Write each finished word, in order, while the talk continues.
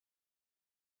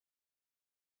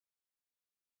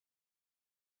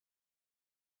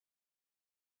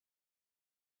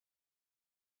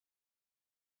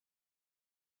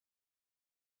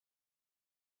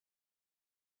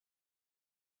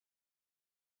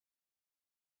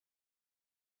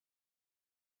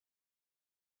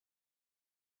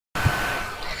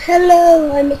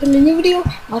Hello, I'm making a new video.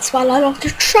 ModSpotlight of the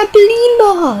trampoline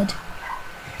mod.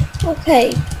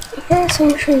 Okay, first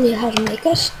I'm showing you how to make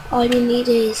it. All you need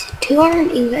is 2 iron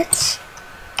ingots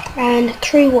and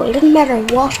 3 wood. It doesn't matter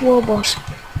what wood, but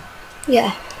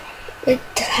yeah, it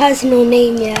has no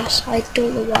name yet. I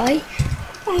don't know why.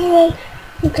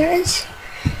 Who cares?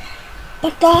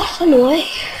 But that anyway.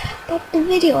 But the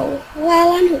video,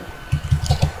 well, anyway.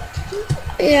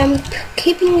 I'm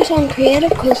keeping it on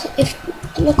creative because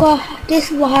look what this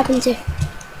is what happens if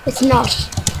it's not.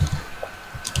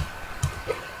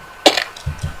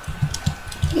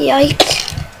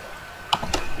 Yikes.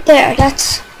 There,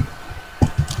 that's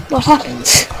what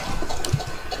happens.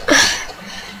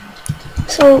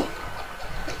 So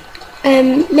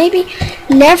maybe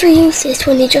never use this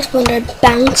when you just want to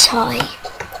bounce high,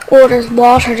 or there's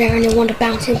water there and you want to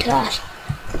bounce into that.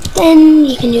 Then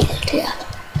you can use it, yeah.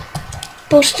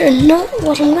 But not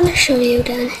what I'm going to show you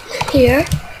down here.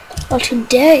 Well,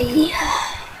 today,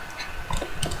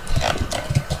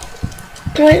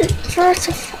 well, first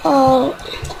of all,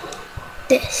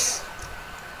 this,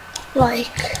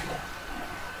 like,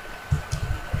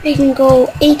 you can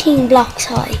go 18 blocks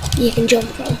high, you can jump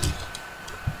from.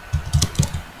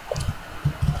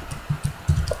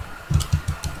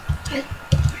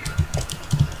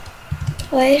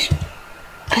 Wait,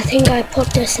 I think I put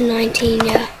this in 19,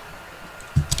 yeah.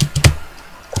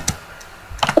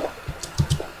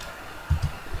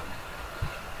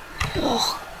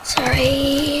 Oh,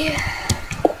 sorry.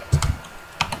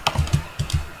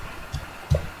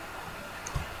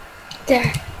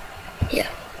 There. Yeah.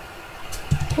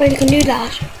 Well, you can do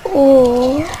that.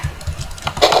 Or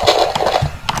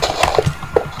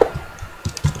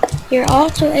you're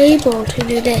also able to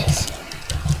do this.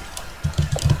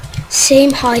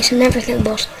 Same height and everything,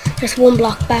 but just 1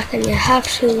 block back, and you have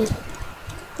to.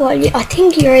 Well, I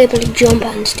think you're able to jump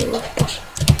and do it, but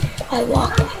I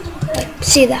walk. Like,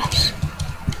 see that?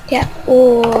 Yeah,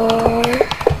 or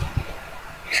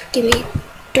just give me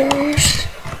dirt.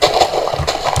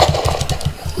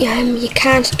 Yeah, you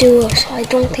can't do it. I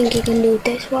don't think you can do it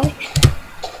this way.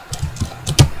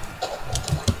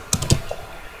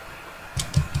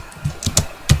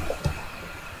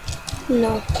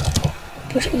 No,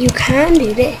 but you can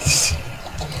do this.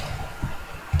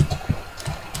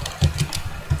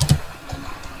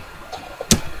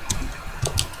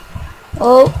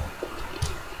 Oh.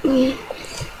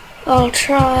 I'll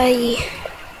try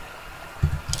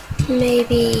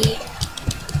maybe,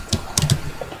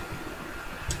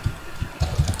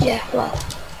 yeah, well,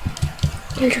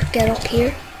 I'll just get up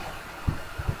here.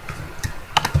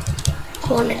 I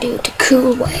want to do it the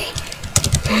cool way.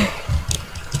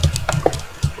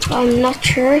 I'm not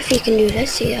sure if you can do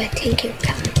this. Yeah, I think you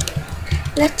can.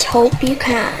 Let's hope you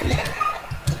can.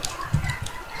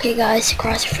 Okay guys,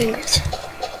 cross your fingers.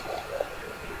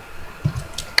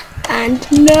 And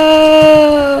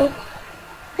no,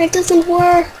 it doesn't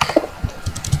work.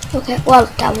 Okay, well,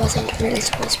 that wasn't really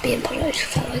supposed to be input. I just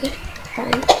felt like it.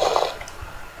 Fine.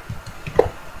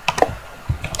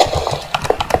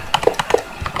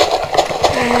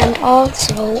 And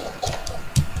also,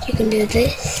 you can do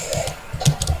this.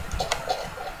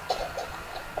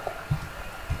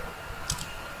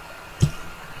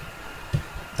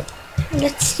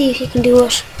 Let's see if you can do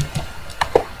it.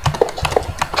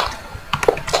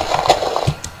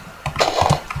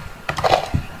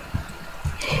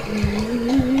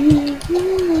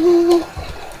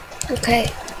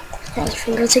 Okay, cross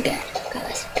fingers again,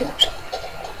 guys. Do it.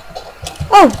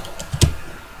 Oh,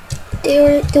 there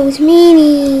were those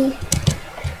meanie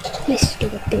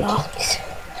stupid blocks.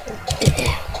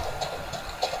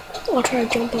 I'll try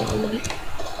jumping on them.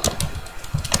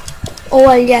 Oh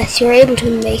well, yes, you're able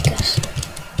to make it.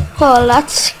 Oh,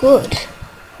 that's good.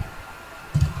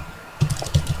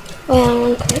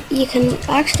 Well, you can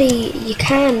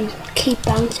keep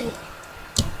bouncing.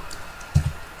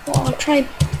 Well, I'll try.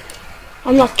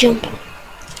 I'm not jumping.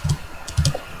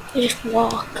 I just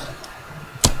walk.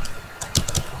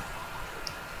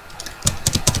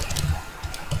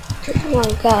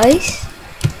 Well, guys,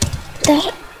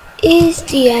 that is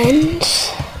the end.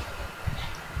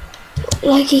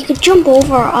 Like, you could jump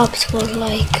over obstacles,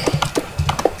 like,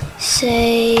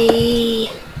 say,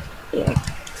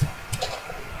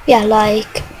 yeah,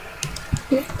 like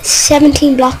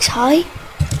 17 blocks high.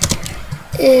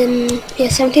 Yeah,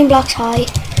 17 blocks high.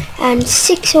 And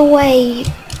 6 away.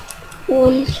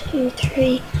 1, 2,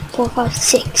 3, 4, 5,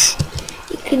 6.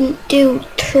 You can do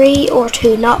 3 or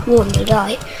 2, not 1, you'll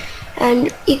die.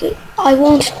 And I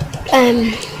won't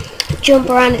jump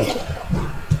or anything.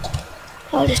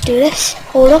 I'll just do this,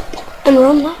 hold up and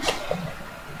run that.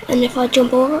 And if I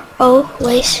jump over, oh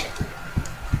wait,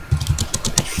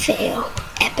 fail.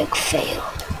 Epic fail.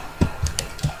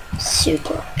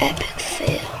 Super epic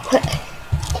fail.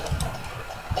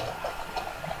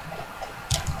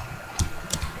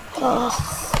 Oh.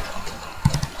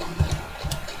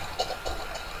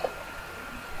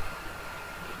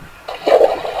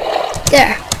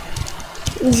 There.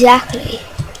 Exactly.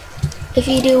 If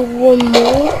you do one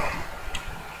more,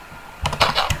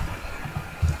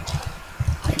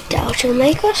 I doubt you'll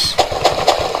make it.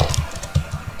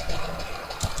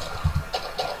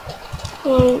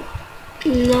 Well,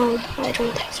 no, I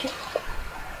don't think so.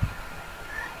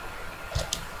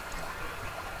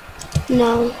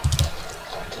 No.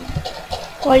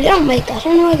 Well, you don't make that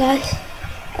anyway, guys.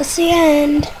 That's the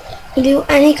end. You do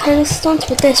any kind of stunts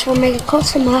with this, we'll make a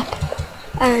custom map,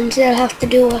 and they'll have to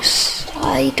do it.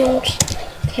 I don't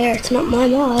care, it's not my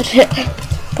mod.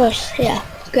 But yeah,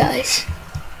 guys,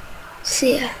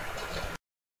 see ya.